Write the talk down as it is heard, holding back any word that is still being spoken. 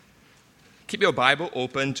Keep your Bible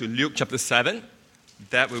open to Luke chapter 7.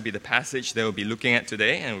 That will be the passage that we'll be looking at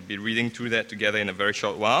today, and we'll be reading through that together in a very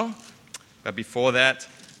short while. But before that,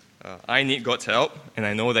 I need God's help, and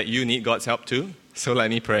I know that you need God's help too, so let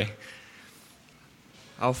me pray.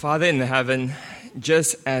 Our Father in heaven,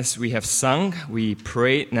 just as we have sung, we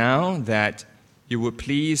pray now that you would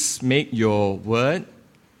please make your word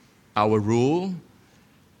our rule,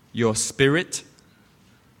 your spirit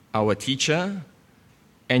our teacher,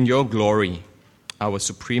 and your glory our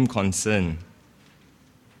supreme concern,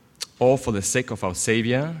 all for the sake of our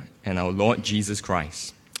Savior and our Lord Jesus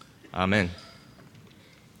Christ. Amen.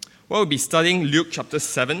 Well, we'll be studying Luke chapter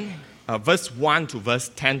 7, verse 1 to verse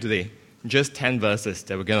 10 today. Just 10 verses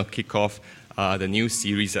that we're going to kick off the new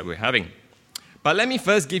series that we're having. But let me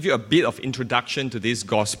first give you a bit of introduction to this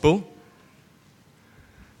gospel.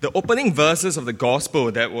 The opening verses of the gospel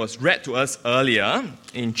that was read to us earlier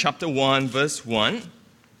in chapter 1, verse 1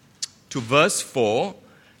 to verse 4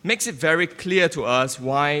 makes it very clear to us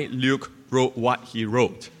why Luke wrote what he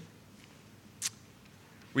wrote.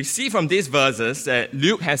 We see from these verses that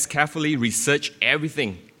Luke has carefully researched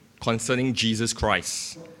everything concerning Jesus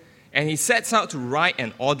Christ. And he sets out to write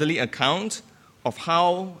an orderly account of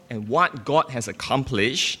how and what God has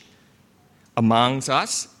accomplished amongst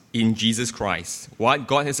us in Jesus Christ. What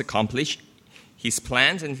God has accomplished, His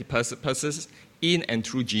plans and His purposes in and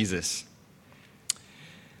through Jesus.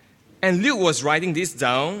 And Luke was writing this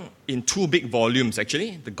down in two big volumes,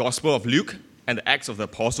 actually, the Gospel of Luke and the Acts of the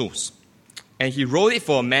Apostles. And he wrote it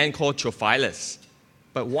for a man called Theophilus.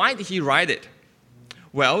 But why did he write it?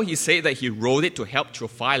 Well, he said that he wrote it to help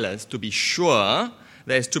Theophilus to be sure,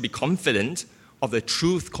 that is, to be confident of the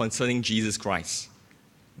truth concerning Jesus Christ.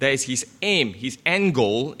 That is his aim, his end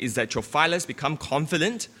goal is that Theophilus become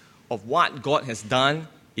confident of what God has done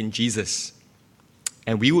in Jesus.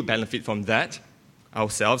 And we would benefit from that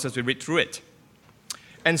ourselves as we read through it.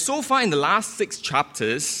 And so far in the last 6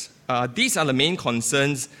 chapters, these are the main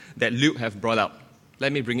concerns that Luke has brought up.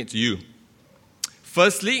 Let me bring it to you.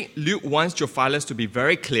 Firstly, Luke wants Theophilus to be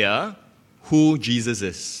very clear who Jesus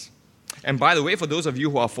is. And by the way, for those of you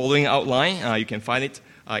who are following outline, you can find it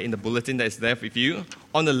in the bulletin that is there with you.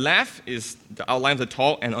 On the left is the outline of the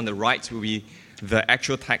talk, and on the right will be the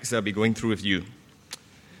actual text that I'll be going through with you.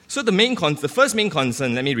 So the first main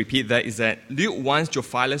concern, let me repeat that, is that Luke wants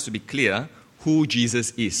Theophilus to be clear who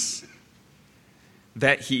Jesus is.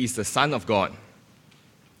 That he is the Son of God.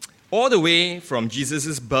 All the way from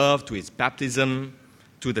Jesus' birth to his baptism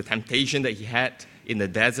to the temptation that he had in the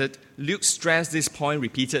desert, Luke stressed this point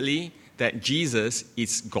repeatedly, that Jesus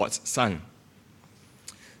is God's Son.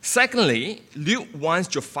 Secondly, Luke wants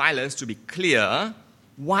Theophilus to be clear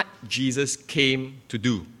what Jesus came to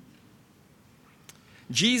do.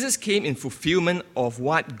 Jesus came in fulfillment of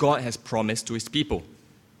what God has promised to his people.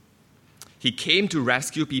 He came to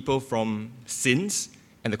rescue people from sins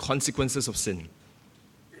and the consequences of sin.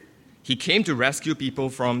 He came to rescue people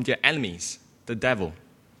from their enemies, the devil.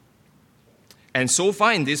 And so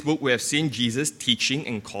far in this book, we have seen Jesus teaching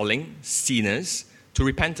and calling sinners to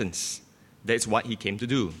repentance. That's what he came to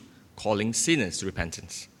do, calling sinners to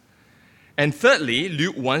repentance. And thirdly,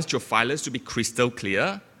 Luke wants Theophilus to be crystal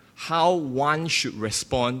clear how one should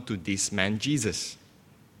respond to this man Jesus.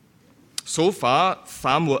 So far,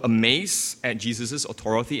 some were amazed at Jesus'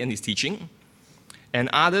 authority and his teaching, and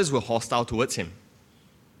others were hostile towards him.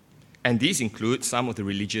 And these include some of the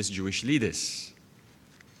religious Jewish leaders.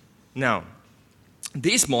 Now,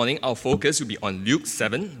 this morning, our focus will be on Luke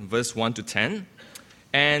 7, verse 1 to 10.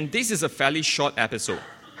 And this is a fairly short episode.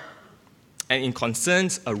 And it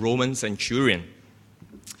concerns a Roman centurion.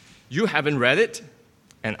 You haven't read it,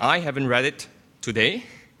 and I haven't read it today.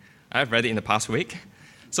 I've read it in the past week.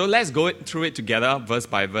 So let's go through it together, verse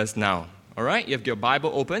by verse now. All right? You have your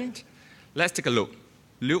Bible opened. Let's take a look.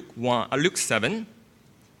 Luke 7,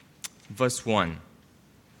 verse 1.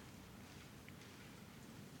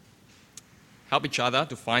 Help each other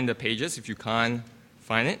to find the pages if you can't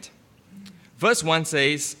find it. Verse 1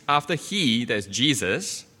 says, after he, that is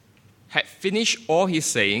Jesus, had finished all his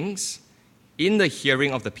sayings, in the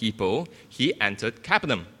hearing of the people, he entered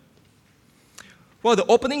Capernaum. Well, the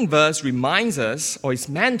opening verse reminds us, or is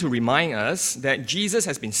meant to remind us, that Jesus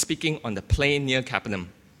has been speaking on the plain near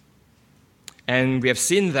Capernaum. And we have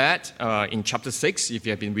seen that in chapter 6. If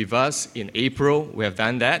you have been with us in April, we have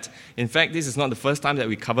done that. In fact, this is not the first time that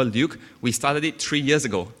we cover Luke. We started it 3 years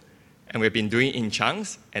ago. And we've been doing it in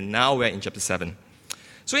chunks, and now we're in chapter 7.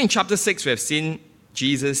 So in chapter 6, we have seen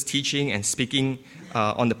Jesus teaching and speaking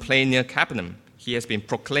on the plain near Capernaum. He has been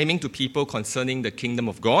proclaiming to people concerning the kingdom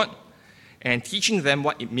of God and teaching them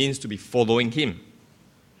what it means to be following him.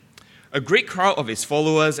 A great crowd of his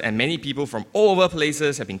followers and many people from all over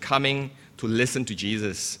places have been coming to listen to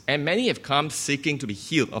Jesus, and many have come seeking to be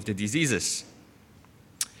healed of their diseases.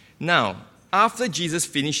 Now, after Jesus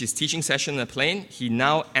finished his teaching session on the plain, he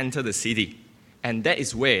now entered the city, and that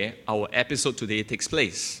is where our episode today takes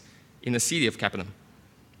place, in the city of Capernaum.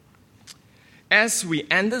 As we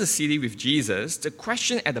enter the city with Jesus, the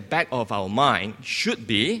question at the back of our mind should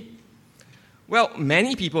be, well,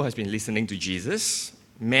 many people have been listening to Jesus,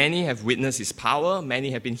 many have witnessed his power,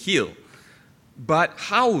 many have been healed. But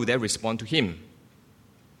how will they respond to him?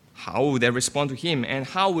 How will they respond to him, and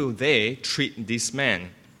how will they treat this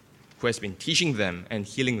man who has been teaching them and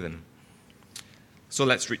healing them? So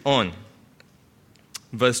let's read on.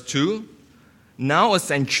 Verse 2, now a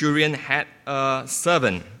centurion had a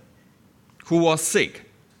servant who was sick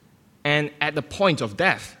and at the point of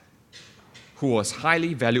death, who was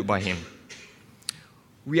highly valued by him.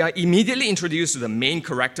 We are immediately introduced to the main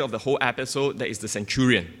character of the whole episode, that is the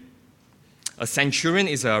centurion. A centurion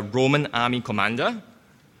is a Roman army commander.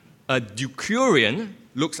 A decurion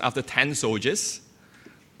looks after 10 soldiers.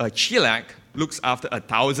 A chiliac looks after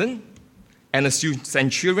 1,000. And a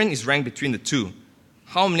centurion is ranked between the two.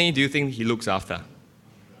 How many do you think he looks after?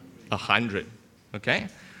 100. Okay?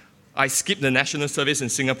 I skipped the national service in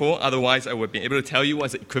Singapore, otherwise I would be able to tell you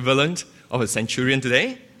what's the equivalent of a centurion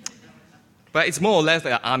today. But it's more or less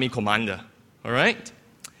like an army commander, all right?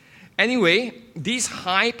 Anyway, this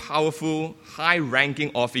high, powerful,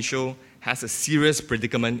 high-ranking official has a serious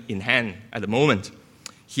predicament in hand at the moment.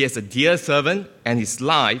 He has a dear servant, and his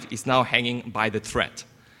life is now hanging by the thread.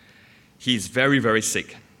 He is very, very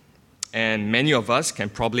sick. And many of us can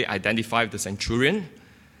probably identify with the centurion,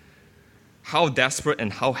 how desperate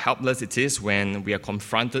and how helpless it is when we are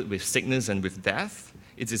confronted with sickness and with death.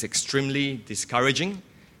 It is extremely discouraging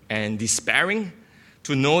and despairing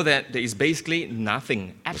to know that there is basically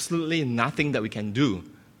nothing, absolutely nothing that we can do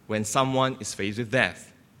when someone is faced with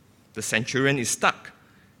death. The centurion is stuck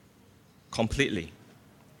completely.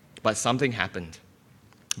 But something happened.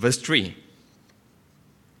 Verse 3.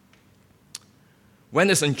 When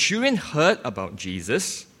the centurion heard about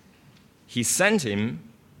Jesus, he sent him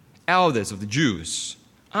elders of the Jews,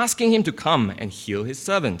 asking him to come and heal his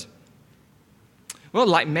servant. Well,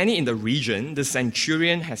 like many in the region, the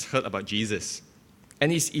centurion has heard about Jesus, and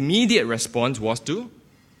his immediate response was to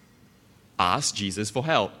ask Jesus for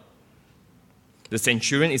help. The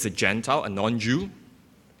centurion is a Gentile, a non-Jew.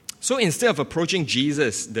 So instead of approaching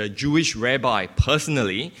Jesus, the Jewish rabbi,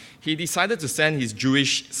 personally, he decided to send his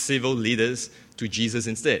Jewish civil leaders to Jesus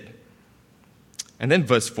instead. And then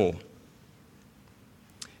verse 4.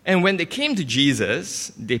 And when they came to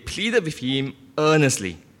Jesus, they pleaded with him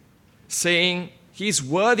earnestly, saying, he is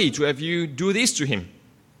worthy to have you do this to him,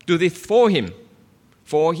 do this for him,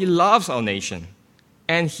 for he loves our nation,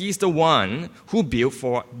 and he's the one who built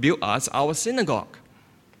us our synagogue.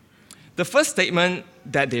 The first statement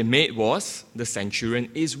that they made was, the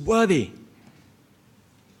centurion is worthy.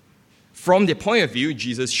 From their point of view,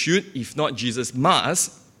 Jesus should, if not Jesus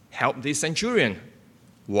must, help this centurion.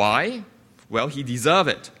 Why? Well, he deserved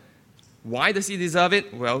it. Why does he deserve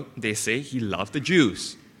it? Well, they say he loved the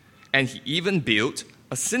Jews. And he even built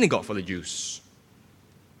a synagogue for the Jews.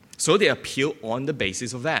 So they appeal on the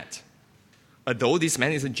basis of that. Although this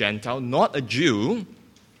man is a Gentile, not a Jew,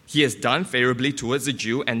 he has done favorably towards the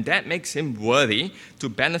Jew, and that makes him worthy to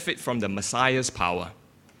benefit from the Messiah's power.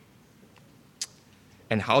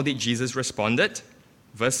 And how did Jesus respond?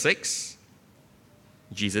 Verse 6,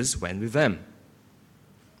 Jesus went with them.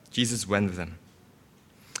 Jesus went with them.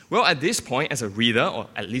 Well, at this point, as a reader, or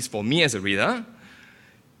at least for me as a reader,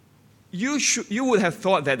 you would have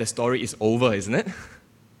thought that the story is over, isn't it?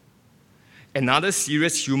 Another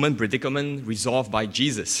serious human predicament resolved by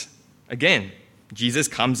Jesus. Again, Jesus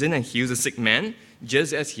comes in and heals a sick man,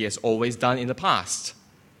 just as he has always done in the past.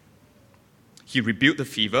 He rebuked the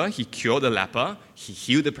fever, he cured the leper, he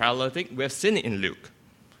healed the paralytic. We have seen it in Luke.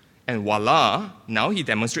 And voila, now he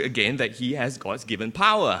demonstrates again that he has God's given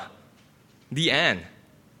power. The end.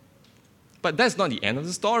 But that's not the end of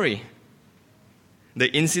the story. The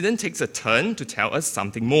incident takes a turn to tell us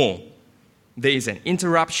something more. There is an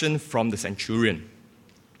interruption from the centurion.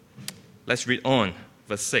 Let's read on,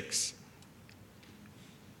 verse 6.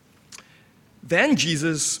 When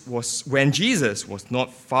Jesus was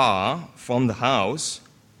not far from the house,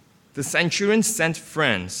 the centurion sent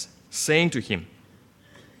friends, saying to him,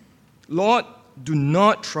 Lord, do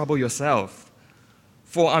not trouble yourself,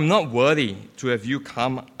 for I'm not worthy to have you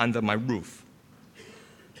come under my roof.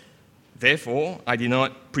 Therefore, I did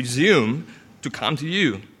not presume to come to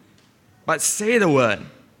you, but say the word,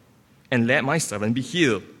 and let my servant be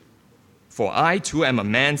healed. For I too am a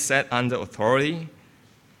man set under authority,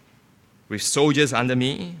 with soldiers under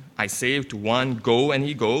me. I say to one, go, and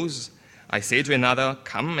he goes. I say to another,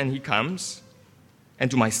 come, and he comes. And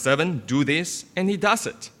to my servant, do this, and he does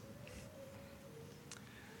it.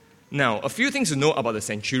 Now, a few things to know about the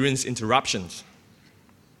centurion's interruptions.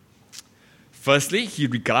 Firstly, he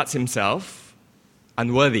regards himself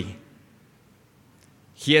unworthy.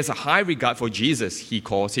 He has a high regard for Jesus. He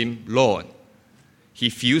calls him Lord. He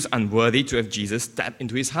feels unworthy to have Jesus step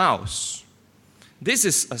into his house. This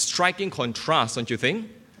is a striking contrast, don't you think,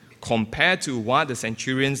 compared to what the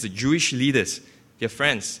centurions, the Jewish leaders, their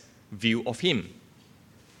friends, view of him.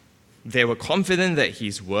 They were confident that he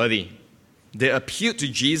is worthy. They appealed to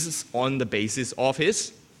Jesus on the basis of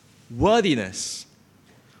his worthiness.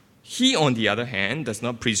 He, on the other hand, does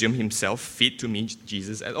not presume himself fit to meet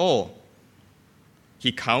Jesus at all.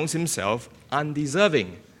 He counts himself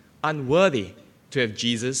undeserving, unworthy to have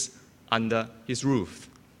Jesus under his roof.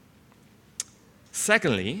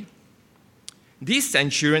 Secondly, this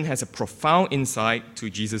centurion has a profound insight to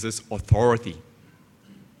Jesus' authority.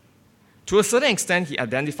 To a certain extent, he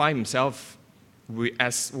identifies himself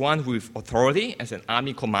as one with authority, as an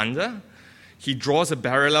army commander. He draws a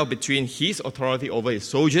parallel between his authority over his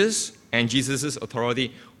soldiers and Jesus'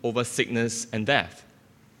 authority over sickness and death.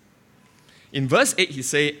 In verse 8, he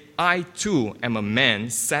says, I too am a man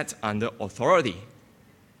set under authority.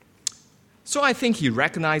 So I think he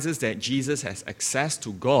recognizes that Jesus has access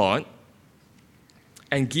to God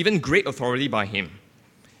and given great authority by him.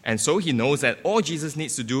 And so he knows that all Jesus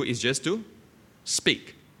needs to do is just to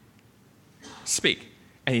speak. Speak,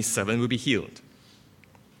 and his servant will be healed.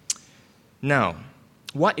 Now,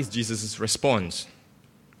 what is Jesus' response?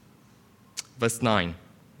 Verse 9.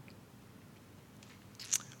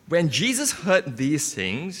 When Jesus heard these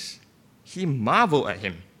things, he marveled at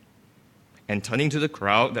him. And turning to the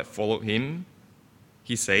crowd that followed him,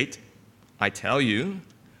 he said, I tell you,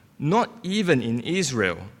 not even in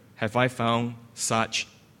Israel have I found such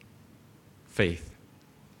faith.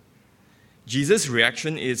 Jesus'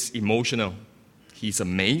 reaction is emotional. He's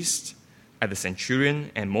amazed at the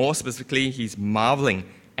centurion, and more specifically, he's marveling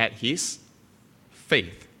at his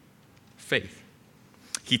faith. Faith.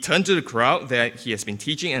 He turned to the crowd that he has been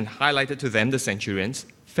teaching and highlighted to them the centurion's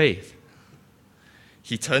faith.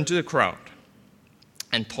 He turned to the crowd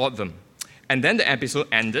and taught them. And then the episode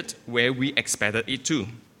ended where we expected it to,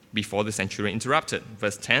 before the centurion interrupted.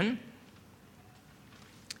 Verse 10.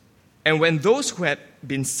 And when those who had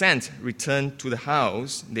been sent returned to the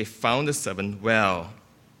house, they found the servant well.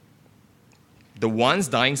 The once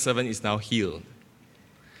dying servant is now healed.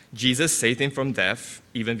 Jesus saved him from death,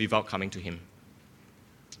 even without coming to him.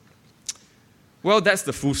 Well, that's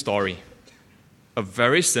the full story. A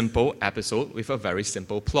very simple episode with a very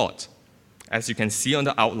simple plot. As you can see on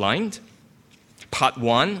the outline, part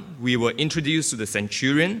 1, we were introduced to the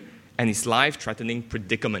centurion and his life-threatening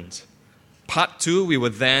predicament. Part 2, we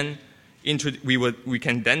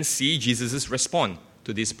can then see Jesus' response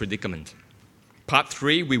to this predicament. Part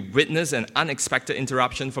 3, we witness an unexpected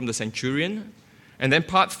interruption from the centurion. And then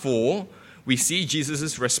part 4, we see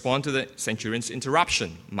Jesus' response to the centurion's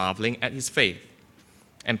interruption, marveling at his faith.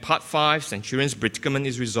 And part 5, centurion's predicament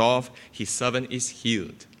is resolved, his servant is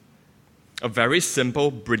healed. A very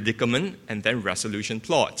simple predicament and then resolution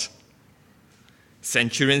plot.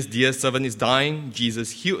 Centurion's dear servant is dying,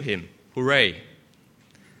 Jesus healed him. Hooray.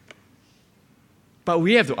 But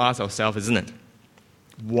we have to ask ourselves, isn't it?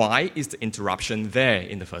 Why is the interruption there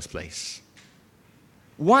in the first place?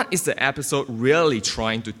 What is the episode really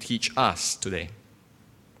trying to teach us today?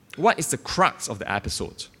 What is the crux of the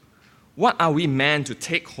episode? What are we meant to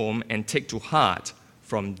take home and take to heart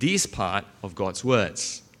from this part of God's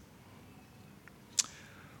words?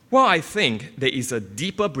 Well, I think there is a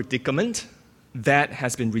deeper predicament that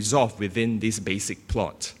has been resolved within this basic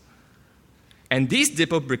plot. And this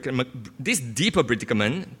deeper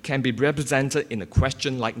predicament can be represented in a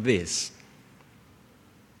question like this.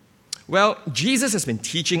 Well, Jesus has been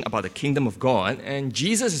teaching about the kingdom of God, and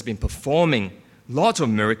Jesus has been performing lots of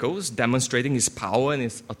miracles, demonstrating his power and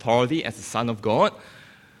his authority as the Son of God.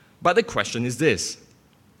 But the question is this: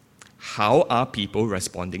 how are people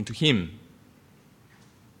responding to him?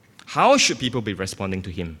 How should people be responding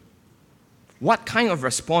to him? What kind of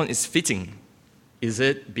response is fitting? Is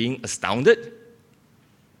it being astounded?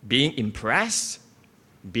 Being impressed?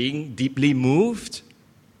 Being deeply moved?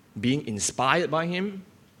 Being inspired by him?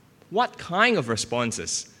 What kind of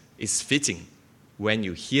responses is fitting when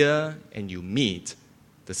you hear and you meet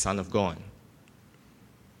the Son of God?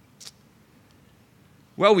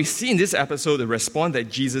 Well, we see in this episode the response that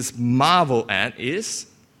Jesus marveled at is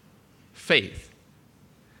faith.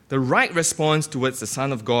 the right response towards the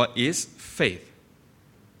Son of God is faith.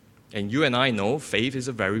 And you and I know faith is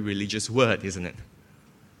a very religious word, isn't it?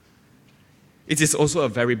 It is also a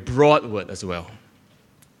very broad word as well.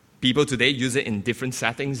 People today use it in different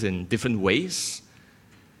settings, in different ways.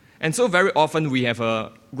 And so very often we have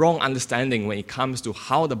a wrong understanding when it comes to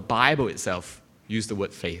how the Bible itself uses the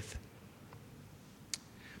word faith.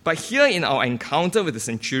 But here in our encounter with the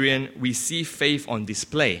centurion, we see faith on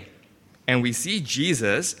display. And we see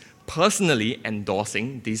Jesus personally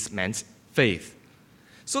endorsing this man's faith.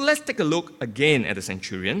 So let's take a look again at the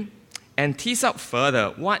centurion and tease out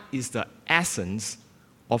further what is the essence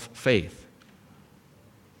of faith,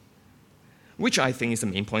 which I think is the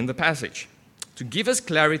main point of the passage, to give us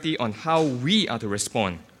clarity on how we are to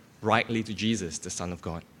respond rightly to Jesus, the Son of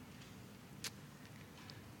God.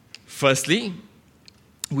 Firstly,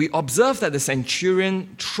 we observe that the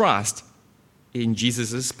centurion trusts in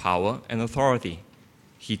Jesus' power and authority.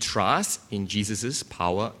 He trusts in Jesus'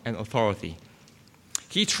 power and authority.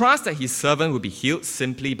 He trusts that his servant will be healed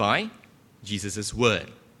simply by Jesus' word.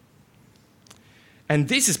 And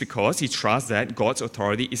this is because he trusts that God's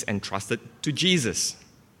authority is entrusted to Jesus,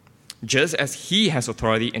 just as he has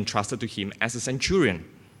authority entrusted to him as a centurion.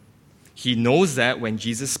 He knows that when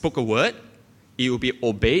Jesus spoke a word, it will be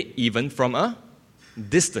obeyed even from a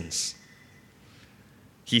distance.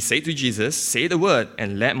 He said to Jesus, "Say the word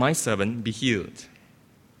and let my servant be healed."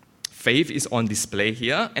 Faith is on display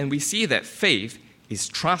here, and we see that faith is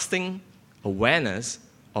trusting awareness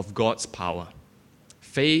of God's power.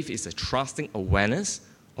 Faith is a trusting awareness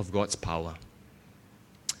of God's power.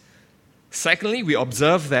 Secondly, we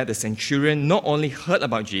observe that the centurion not only heard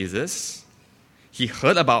about Jesus, he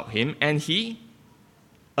heard about him and he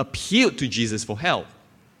appealed to Jesus for help.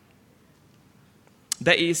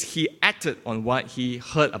 That is, he acted on what he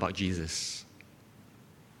heard about Jesus.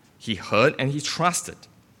 He heard and he trusted.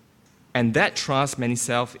 And that trust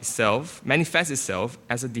manifests itself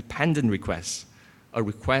as a dependent request, a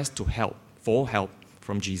request to help, for help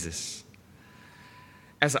from Jesus.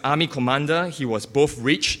 As an army commander, he was both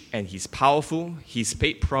rich and he's powerful. He's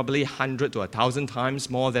paid probably 100 to 1,000 times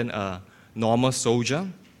more than a normal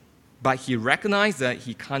soldier. But he recognized that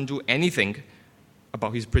he can't do anything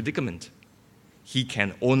about his predicament. He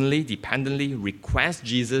can only dependently request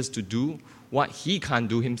Jesus to do what he can't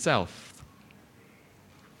do himself.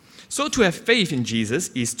 So to have faith in Jesus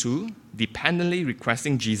is to dependently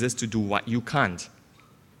requesting Jesus to do what you can't.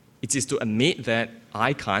 It is to admit that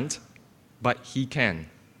I can't, but he can.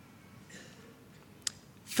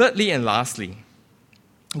 Thirdly and lastly,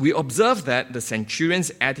 we observe that the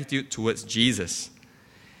centurion's attitude towards Jesus.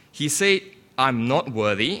 He said, "I'm not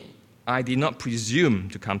worthy. I did not presume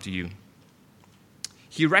to come to you."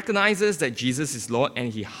 He recognizes that Jesus is Lord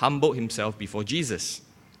and he humbled himself before Jesus.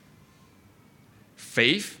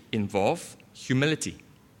 Faith involves humility.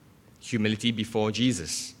 Humility before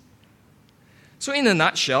Jesus. So in a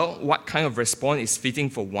nutshell, what kind of response is fitting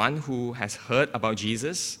for one who has heard about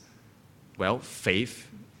Jesus? Well, faith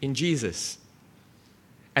in Jesus.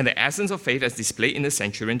 And the essence of faith as displayed in the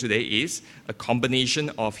centurion today is a combination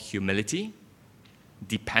of humility,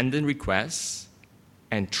 dependent requests,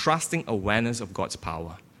 and trusting awareness of God's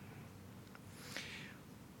power.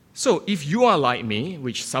 So if you are like me,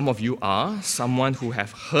 which some of you are, someone who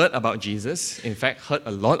have heard about Jesus, in fact, heard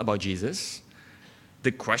a lot about Jesus,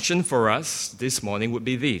 the question for us this morning would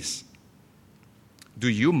be this: do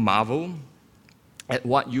you marvel at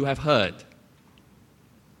what you have heard?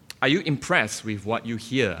 Are you impressed with what you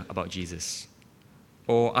hear about Jesus?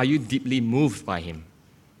 Or are you deeply moved by him?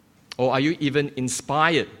 Or are you even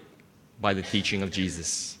inspired by the teaching of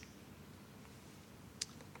Jesus?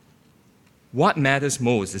 What matters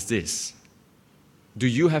most is this: do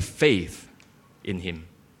you have faith in him?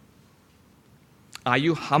 Are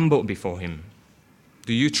you humbled before him?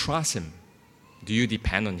 Do you trust him? Do you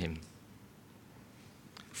depend on him?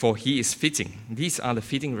 For he is fitting. These are the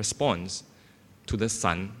fitting response to the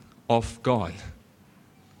Son of God.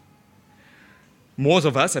 Most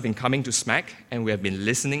of us have been coming to SMAC and we have been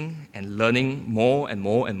listening and learning more and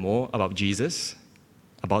more and more about Jesus,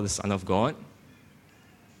 about the Son of God.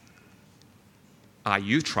 Are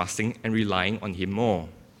you trusting and relying on him more?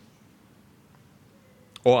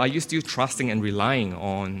 Or are you still trusting and relying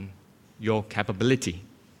on your capability,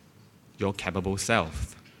 your capable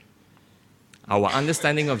self? Our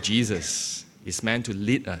understanding of Jesus is meant to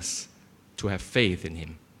lead us to have faith in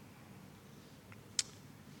him.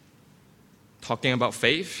 Talking about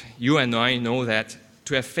faith, you and I know that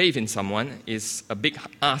to have faith in someone is a big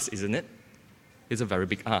ask, isn't it? It's a very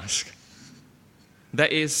big ask.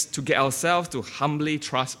 That is to get ourselves to humbly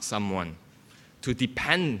trust someone, to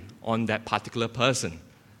depend on that particular person,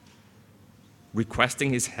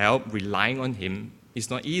 requesting His help, relying on Him is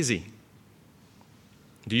not easy.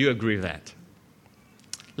 Do you agree with that?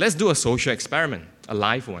 Let's do a social experiment, a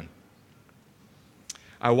live one.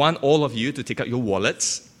 I want all of you to take out your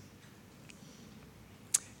wallets,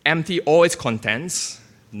 empty all its contents,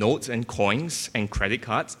 notes and coins and credit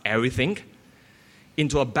cards, everything,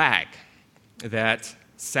 into a bag that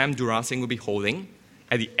Sam Durasing will be holding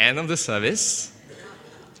at the end of the service,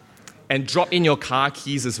 and drop in your car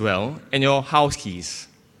keys as well and your house keys.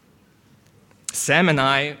 Sam and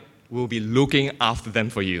I will be looking after them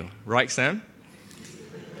for you. Right, Sam?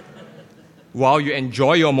 While you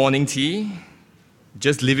enjoy your morning tea,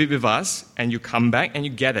 just leave it with us and you come back and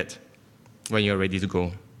you get it when you're ready to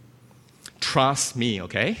go. Trust me,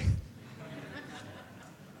 okay?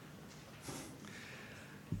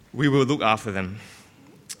 We will look after them.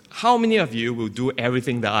 How many of you will do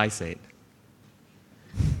everything that I said?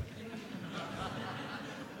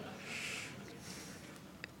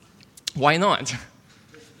 Why not?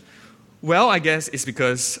 Well, I guess it's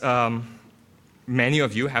because many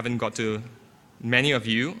of you,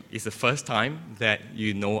 it's the first time that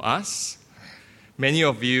you know us. Many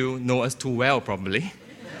of you know us too well, probably.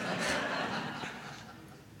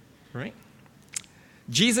 Right?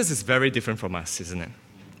 Jesus is very different from us, isn't it?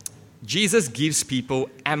 Jesus gives people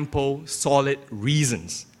ample, solid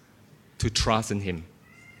reasons to trust in Him.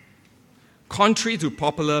 Contrary to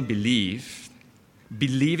popular belief,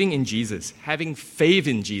 believing in Jesus, having faith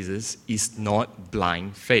in Jesus is not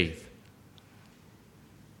blind faith.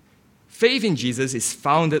 Faith in Jesus is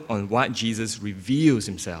founded on what Jesus has revealed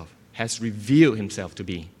Himself to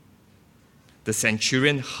be. The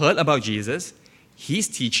centurion heard about Jesus, His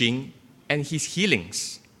teaching, and His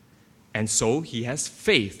healings. And so he has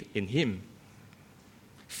faith in Him.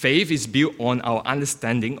 Faith is built on our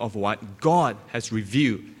understanding of what God has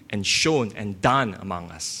revealed and shown and done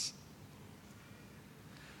among us.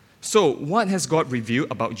 So, what has God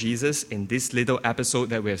revealed about Jesus in this little episode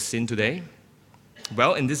that we have seen today?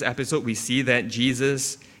 Well, in this episode, we see that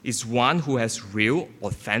Jesus is one who has real,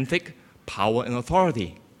 authentic power and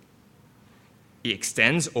authority. It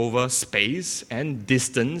extends over space and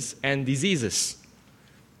distance and diseases.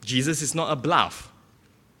 Jesus is not a bluff.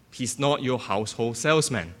 He's not your household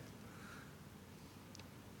salesman.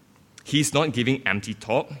 He's not giving empty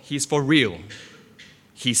talk. He's for real.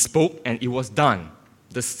 He spoke and it was done.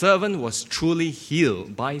 The servant was truly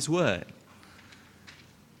healed by His word.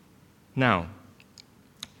 Now,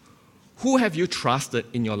 who have you trusted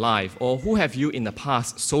in your life, or who have you in the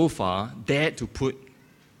past so far dared to put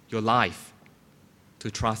your life to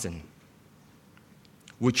trust in?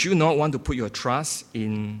 Would you not want to put your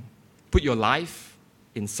life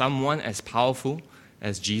in someone as powerful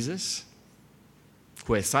as Jesus,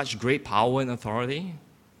 who has such great power and authority?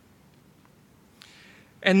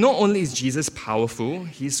 And not only is Jesus powerful,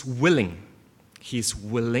 He's willing. He's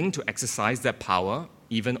willing to exercise that power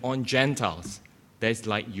even on Gentiles. That's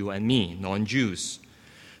like you and me, non-Jews.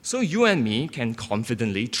 So you and me can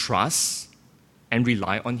confidently trust and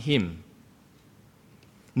rely on Him,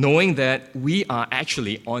 knowing that we are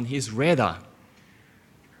actually on His radar.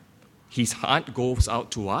 His heart goes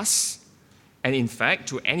out to us, and in fact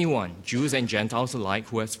to anyone, Jews and Gentiles alike,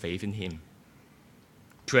 who has faith in Him.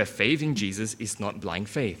 To have faith in Jesus is not blind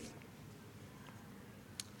faith.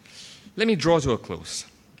 Let me draw to a close.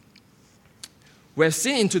 We have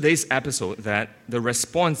seen in today's episode that the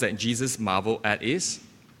response that Jesus marveled at is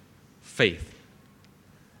faith.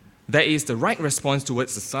 That is, the right response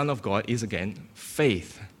towards the Son of God is again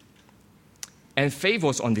faith. And faith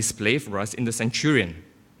was on display for us in the centurion.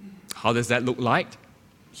 How does that look like?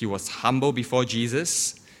 He was humble before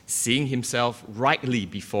Jesus, seeing himself rightly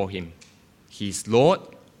before Him. He is Lord,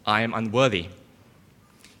 I am unworthy.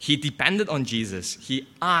 He depended on Jesus. He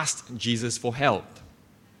asked Jesus for help.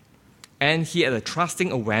 And he had a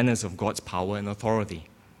trusting awareness of God's power and authority.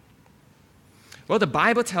 Well, the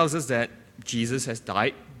Bible tells us that Jesus has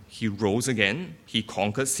died, He rose again, He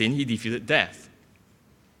conquered sin, He defeated death.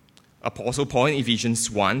 Apostle Paul in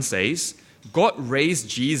Ephesians 1 says, God raised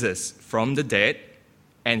Jesus from the dead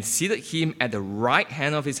and seated Him at the right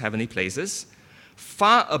hand of His heavenly places,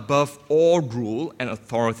 far above all rule and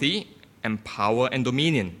authority and power and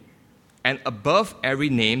dominion, and above every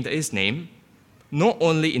name that is named, not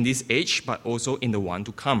only in this age, but also in the one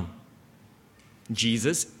to come.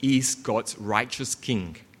 Jesus is God's righteous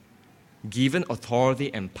King, given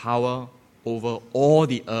authority and power over all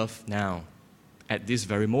the earth now, at this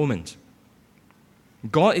very moment.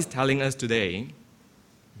 God is telling us today,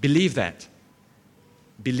 believe that.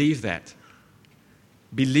 Believe that.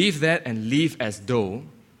 Believe that and live as though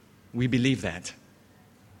we believe that.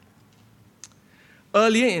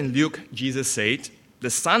 Earlier in Luke, Jesus said, "The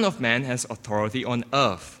Son of Man has authority on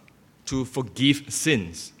earth to forgive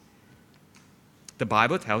sins." The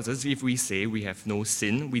Bible tells us if we say we have no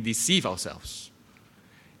sin, we deceive ourselves.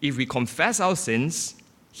 If we confess our sins,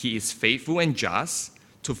 He is faithful and just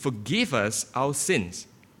to forgive us our sins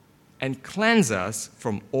and cleanse us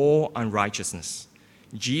from all unrighteousness.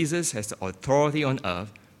 Jesus has the authority on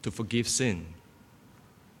earth to forgive sin.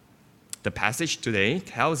 The passage today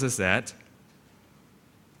tells us that.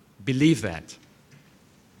 Believe that.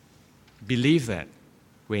 Believe that.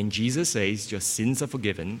 When Jesus says your sins are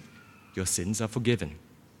forgiven, your sins are forgiven.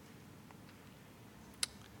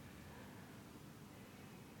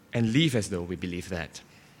 And live as though we believe that.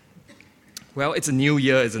 Well, it's a new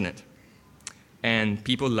year, isn't it? And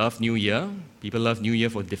people love New Year. People love New Year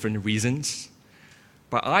for different reasons.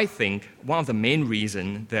 But I think one of the main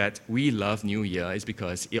reasons that we love New Year is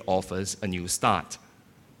because it offers a new start.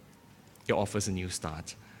 It offers a new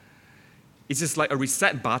start. It's just like a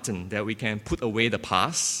reset button that we can put away the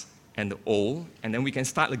past and the old, and then we can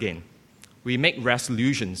start again. We make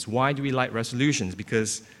resolutions. Why do we like resolutions?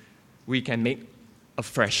 Because we can make a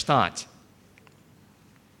fresh start.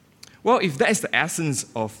 Well, if that is the essence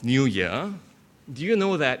of New Year, do you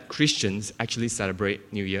know that Christians actually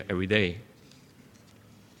celebrate New Year every day?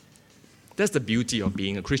 That's the beauty of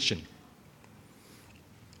being a Christian.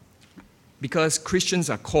 Because Christians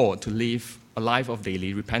are called to live a life of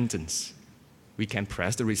daily repentance. We can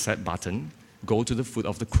press the reset button, go to the foot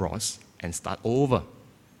of the cross, and start over.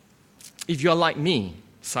 If you're like me,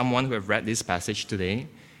 someone who have read this passage today,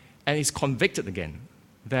 and is convicted again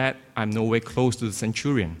that I'm nowhere close to the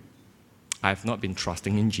centurion, I've not been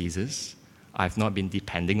trusting in Jesus, I've not been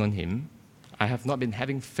depending on Him, I have not been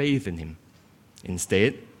having faith in Him.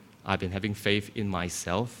 Instead, I've been having faith in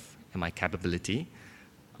myself and my capability.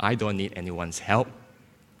 I don't need anyone's help,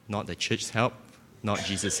 not the church's help, not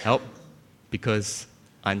Jesus' help, because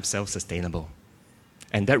I'm self-sustainable.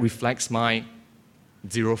 And that reflects my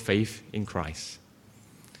zero faith in Christ.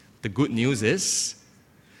 The good news is,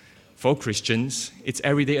 for Christians, it's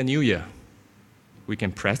every day a new year. We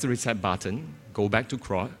can press the reset button, go back to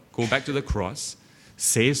the cross,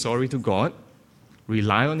 say sorry to God,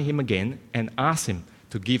 rely on Him again, and ask Him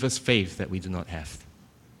to give us faith that we do not have.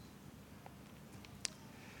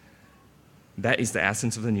 That is the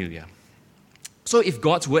essence of the new year. So if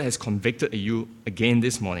God's word has convicted you again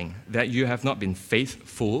this morning that you have not been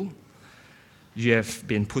faithful, you have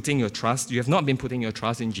not been putting your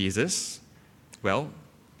trust in Jesus, well,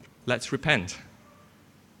 let's repent.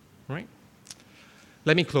 Right?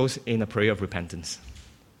 Let me close in a prayer of repentance.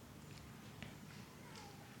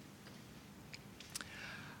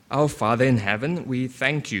 Our Father in heaven, we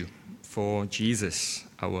thank you for Jesus,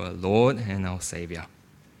 our Lord and our Savior.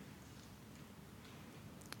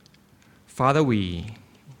 Father, we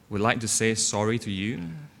would like to say sorry to you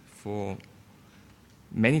for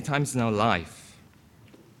many times in our life.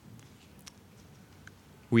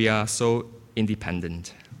 We are so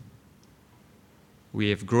independent. We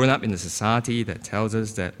have grown up in a society that tells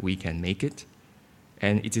us that we can make it,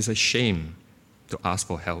 and it is a shame to ask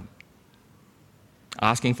for help.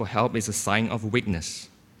 Asking for help is a sign of weakness.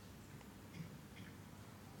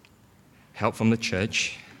 Help from the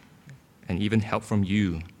church, and even help from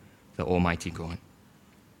you, the Almighty God.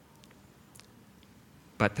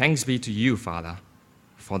 But thanks be to you, Father,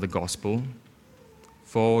 for the gospel,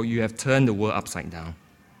 for you have turned the world upside down.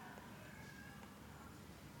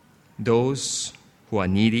 Those who are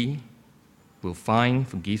needy will find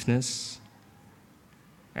forgiveness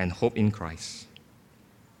and hope in Christ.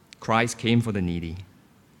 Christ came for the needy.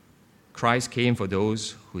 Christ came for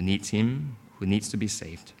those who need Him, who needs to be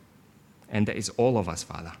saved. And that is all of us,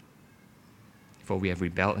 Father. For we have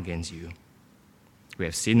rebelled against you. We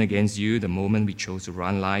have sinned against you the moment we chose to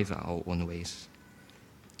run life our own ways.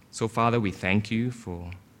 So, Father, we thank you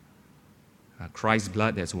for Christ's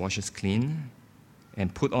blood that washes us clean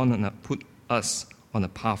and put us on a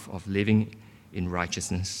path of living in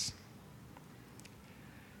righteousness.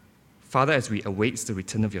 Father, as we await the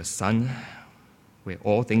return of your Son, where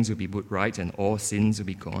all things will be put right and all sins will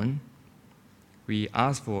be gone, we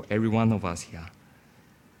ask for every one of us here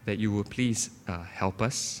that you will please help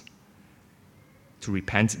us to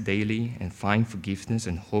repent daily and find forgiveness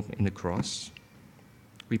and hope in the cross.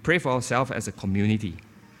 We pray for ourselves as a community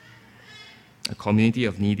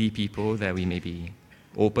of needy people, that we may be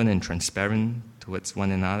open and transparent towards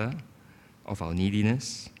one another of our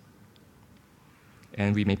neediness,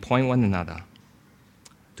 and we may point one another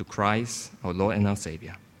to Christ, our Lord and our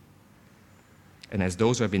Savior. And as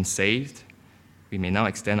those who have been saved, we may now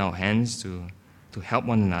extend our hands to help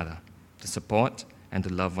one another, to support and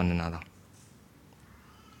to love one another.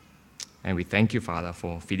 And we thank you, Father,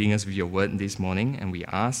 for feeding us with your word this morning, and we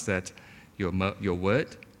ask that your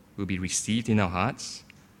word will be received in our hearts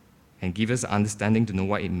and give us understanding to know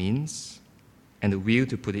what it means and the will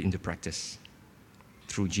to put it into practice.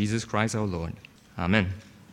 Through Jesus Christ our Lord. Amen.